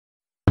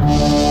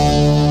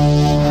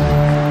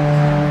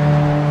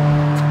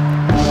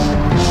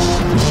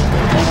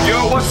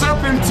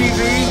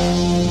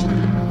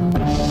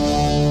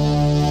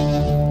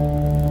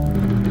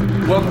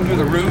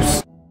through the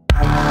roofs.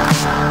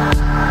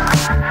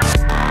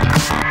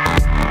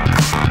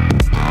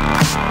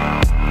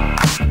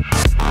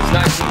 It's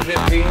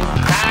 1915.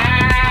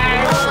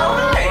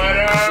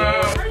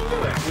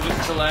 We're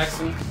just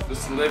relaxing. This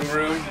is the living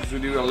room. We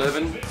do our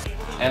living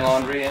and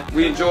laundry.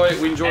 We enjoy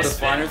the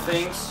finer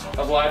things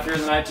of life here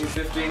in the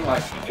 1915,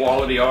 like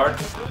quality art.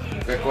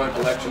 We've got quite a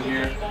collection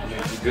here.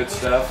 Some good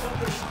stuff.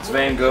 It's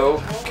Van Gogh,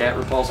 Cat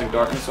Repulsing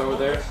Darkness over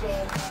there.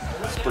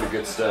 It's pretty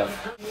good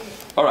stuff.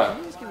 All right,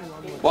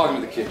 welcome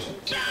to the kitchen.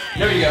 I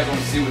know you guys want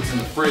to see what's in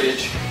the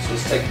fridge, so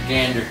let's take a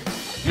gander.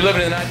 You're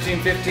living in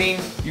 1915.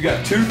 You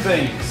got two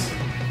things: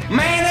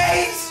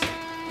 mayonnaise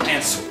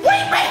and sweet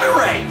baby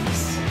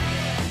rays.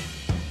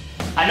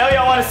 I know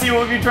y'all want to see what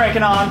we'll be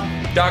drinking on.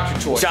 Dr.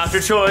 Choice.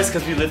 Dr. Choice,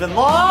 because we live in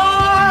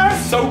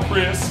Lars. So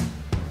crisp.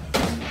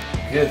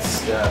 Good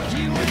stuff.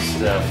 Good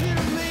stuff.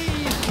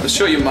 Let's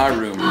show you my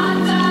room.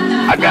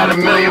 I got a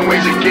million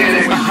ways to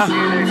get it.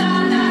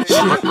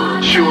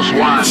 Choose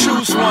one.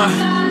 Choose one.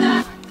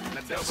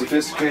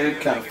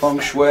 Sophisticated kind of feng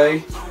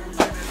shui.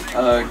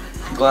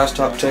 Glass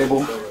top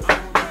table.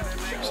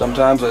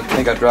 Sometimes I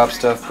think I drop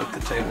stuff, but the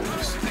table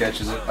just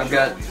catches it. I've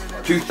got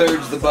 2/3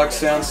 of the Buck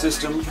sound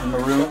system in my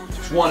room.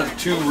 It's one of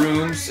two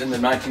rooms in the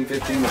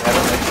 1915 that had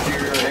an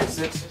exterior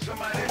exit.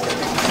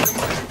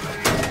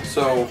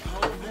 So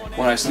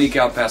when I sneak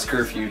out past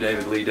curfew,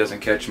 David Lee doesn't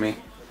catch me.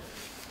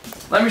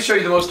 Let me show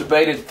you the most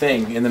debated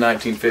thing in the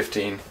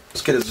 1915.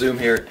 Let's get a zoom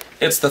here.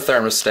 It's the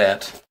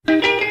thermostat.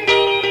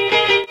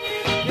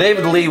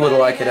 David Lee would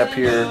like it up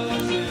here,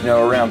 you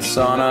know, around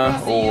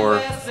sauna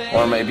or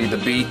maybe the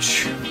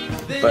beach,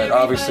 but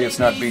obviously it's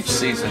not beach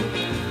season.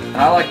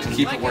 I like to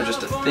keep it where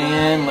just a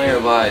thin layer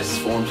of ice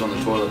forms on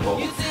the toilet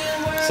bowl.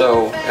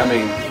 So, I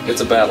mean, it's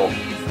a battle.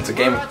 It's a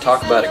game.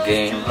 Talk about a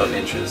game of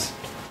inches.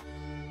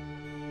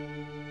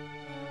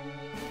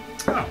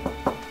 Oh,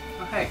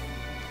 hey.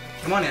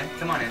 Come on in,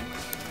 come on in.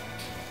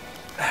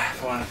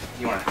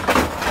 You wanna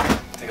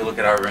take a look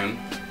at our room?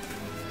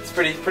 It's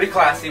pretty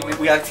classy.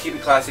 We like to keep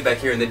it classy back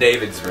here in the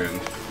David's room.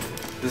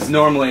 This is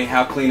normally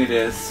how clean it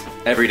is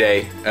every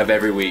day of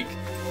every week.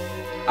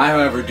 I,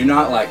 however, do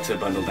not like to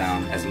bundle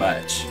down as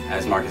much,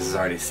 as Marcus has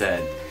already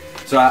said.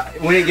 So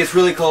when it gets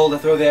really cold, I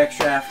throw the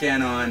extra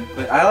Afghan on,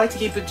 but I like to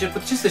keep it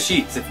with just the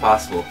sheets if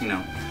possible, you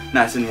know,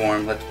 nice and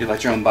warm.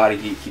 Let your own body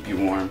heat keep you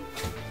warm.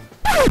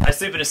 I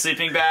sleep in a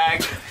sleeping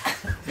bag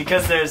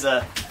because there's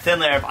a thin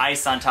layer of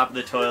ice on top of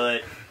the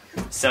toilet.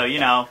 So, you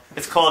know,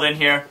 it's cold in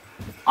here.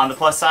 On the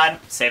plus side,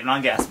 saving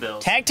on gas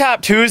bills. Tank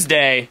Top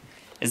Tuesday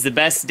is the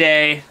best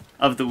day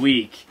of the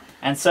week.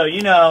 And so,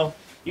 you know,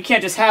 you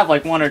can't just have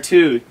like one or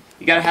two.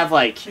 You gotta have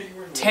like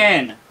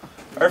 10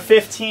 or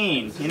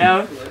 15, you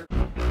know?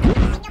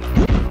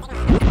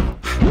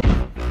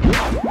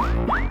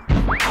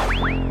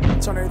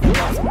 Turn everything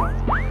off.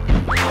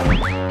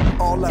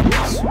 All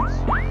levels.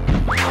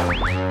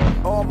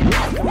 All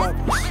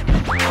levels.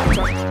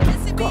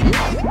 Go.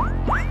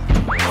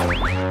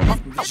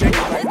 Shake it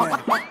right now.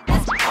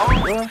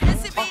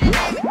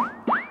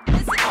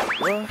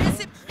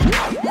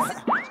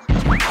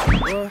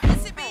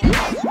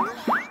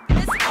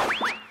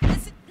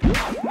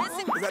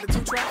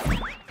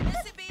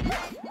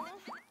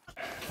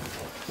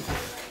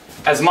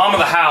 As mom of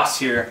the house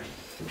here,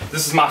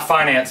 this is my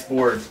finance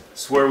board.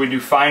 It's where we do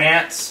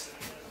finance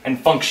and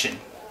function.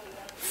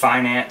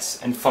 Finance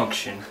and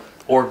function.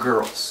 Or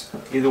girls.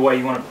 Either way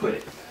you want to put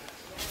it.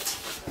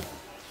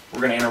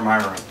 We're going to enter my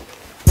room.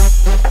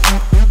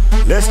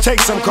 Let's take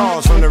some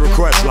calls from the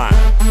request line.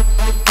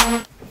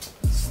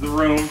 This is the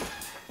room.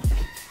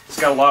 It's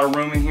got a lot of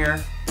room in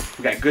here.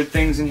 We got good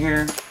things in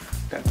here.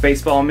 We got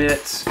baseball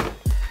mitts.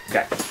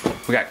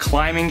 We got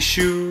climbing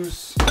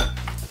shoes.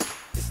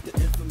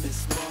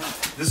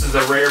 This is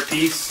a rare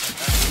piece.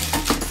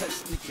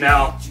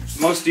 Now,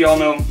 most of y'all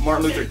know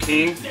Martin Luther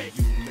King.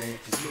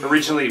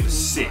 Originally it was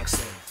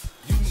 6th.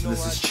 So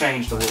this has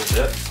changed a little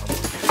bit.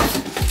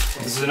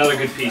 This is another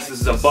good piece. This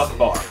is a buck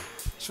bar.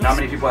 Not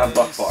many people have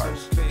buck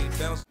bars.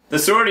 The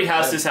sorority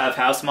houses have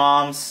house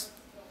moms.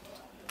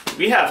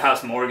 We have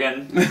House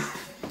Morgan.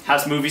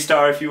 House movie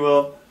star, if you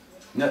will.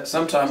 Yeah,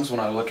 sometimes when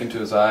I look into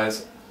his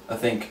eyes, I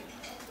think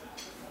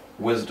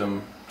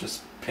wisdom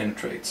just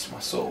penetrates my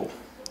soul.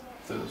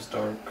 Those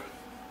dark,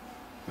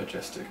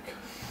 majestic,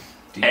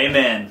 deep,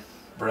 Amen.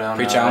 brown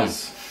Preach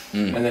eyes.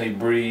 And then he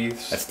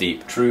breathes. That's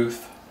deep.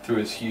 Truth through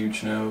his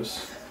huge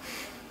nose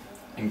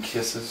and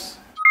kisses.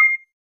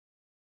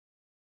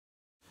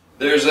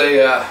 There's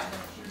a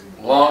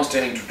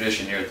long-standing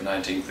tradition here at the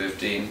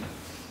 1915.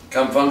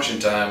 Come function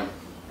time,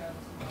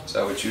 that's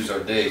how we choose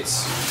our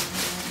dates.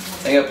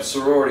 Hang up a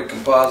sorority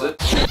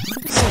composite.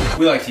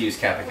 We like to use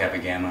Kappa Kappa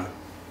Gamma.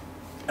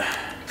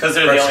 Because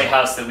they're the only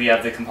house that we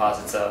have the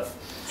composites of.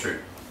 True.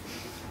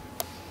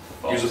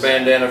 Use a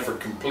bandana for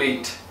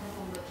complete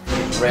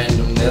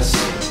randomness.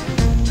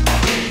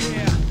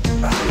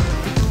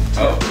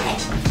 Oh.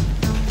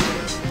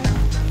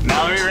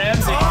 Mallory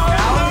Ramsey.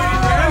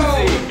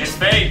 It's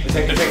fate.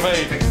 Take the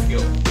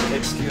skill.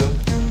 Take skill.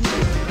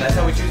 That's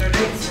how we choose our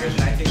dates. Here's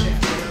your 19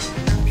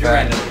 Pure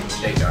random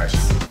date darts.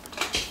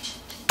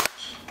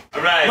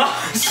 Right.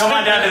 Come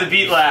on down to the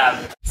Beat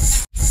Lab.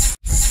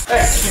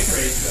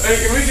 Hey,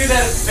 can we do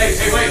that? Hey,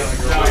 wait.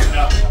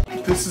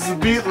 No. This is the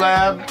Beat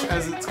Lab,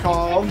 as it's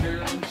called.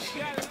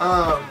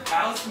 Oh,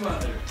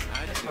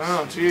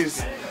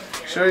 jeez.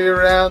 Show you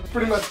around.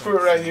 Pretty much put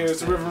it right here. As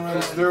the river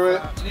runs through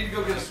it.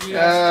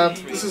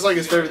 This is like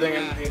his favorite thing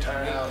in the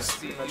entire house.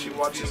 Pretty much he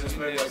watches this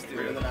movie like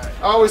 3 in the night.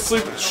 I always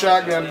sleep with a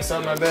shotgun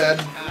beside my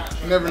bed.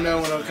 You never know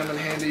when it'll come in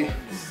handy.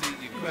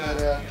 But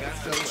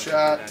double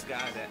shot.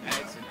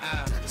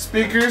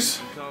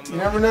 Speakers. You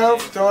never know.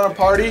 Throwing a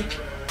party.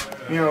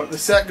 You know, the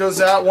set goes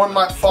out, one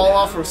might fall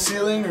off a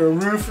ceiling or a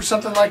roof or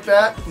something like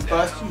that,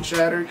 bust and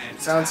shatter,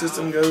 sound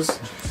system goes,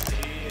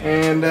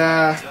 and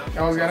you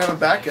always gotta have a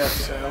backup,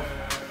 so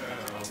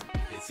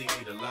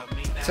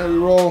that's how we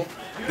roll.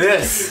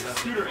 This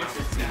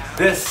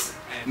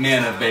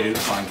man of Beta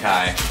Upsilon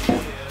Chi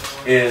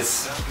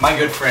is my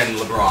good friend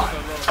LeBron.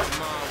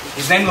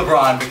 He's named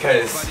LeBron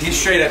because he's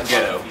straight up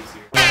ghetto.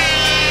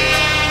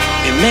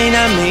 It may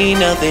not mean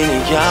nothing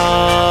to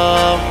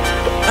y'all,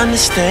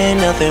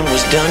 understand nothing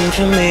was done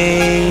for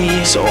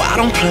me, so I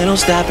don't plan on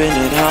stopping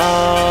at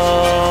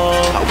all.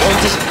 I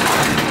want this.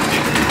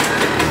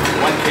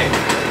 One kick.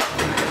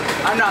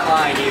 I'm not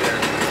lying either.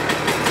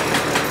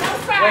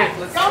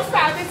 Go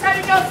fast. They tell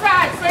you go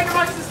fast. Straight to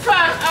rush this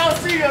truck. I'll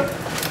see you.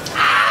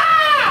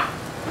 Ah!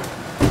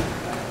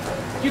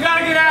 You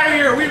gotta get out of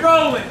here. We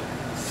rolling.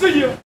 See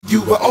you.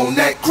 You were on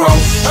that growth.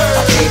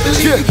 I can't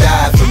believe you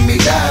died for me.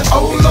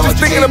 Oh Lord,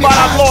 Just thinking about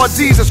our Lord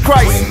Jesus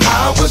Christ, when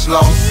I was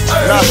lost.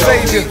 our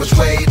Savior. Which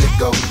way to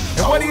go?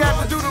 And what he had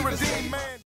to do